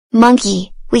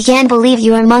Monkey, we can't believe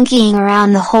you are monkeying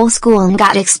around the whole school and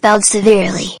got expelled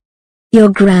severely. You're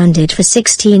grounded for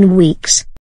 16 weeks.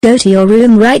 Go to your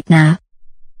room right now.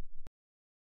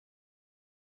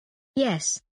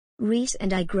 Yes. Reese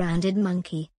and I grounded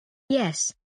monkey.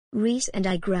 Yes. Reese and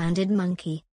I grounded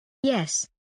monkey. Yes.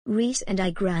 Reese and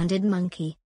I grounded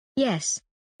monkey. Yes.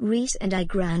 Reese and I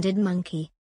grounded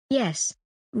monkey. Yes.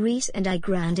 Reese and I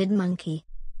grounded monkey.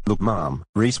 Look, Mom,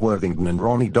 Reese, Worthington and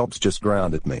Ronny Dobbs just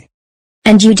grounded me.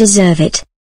 And you deserve it.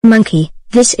 Monkey,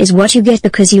 this is what you get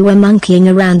because you were monkeying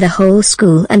around the whole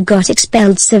school and got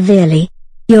expelled severely.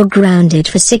 You're grounded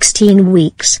for 16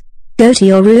 weeks. Go to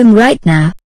your room right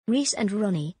now. Reese and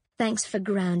Ronny, thanks for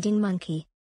grounding Monkey.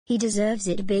 He deserves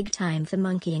it big time for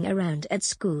monkeying around at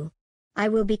school. I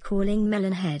will be calling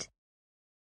Melonhead.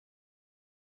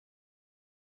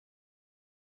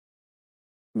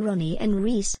 Ronny and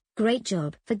Reese, great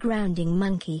job for grounding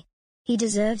Monkey. He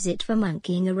deserves it for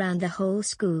monkeying around the whole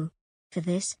school. For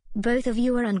this, both of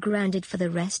you are ungrounded for the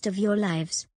rest of your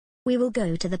lives. We will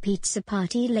go to the pizza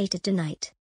party later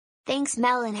tonight. Thanks,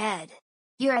 Melonhead.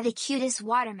 You are the cutest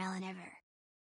watermelon ever.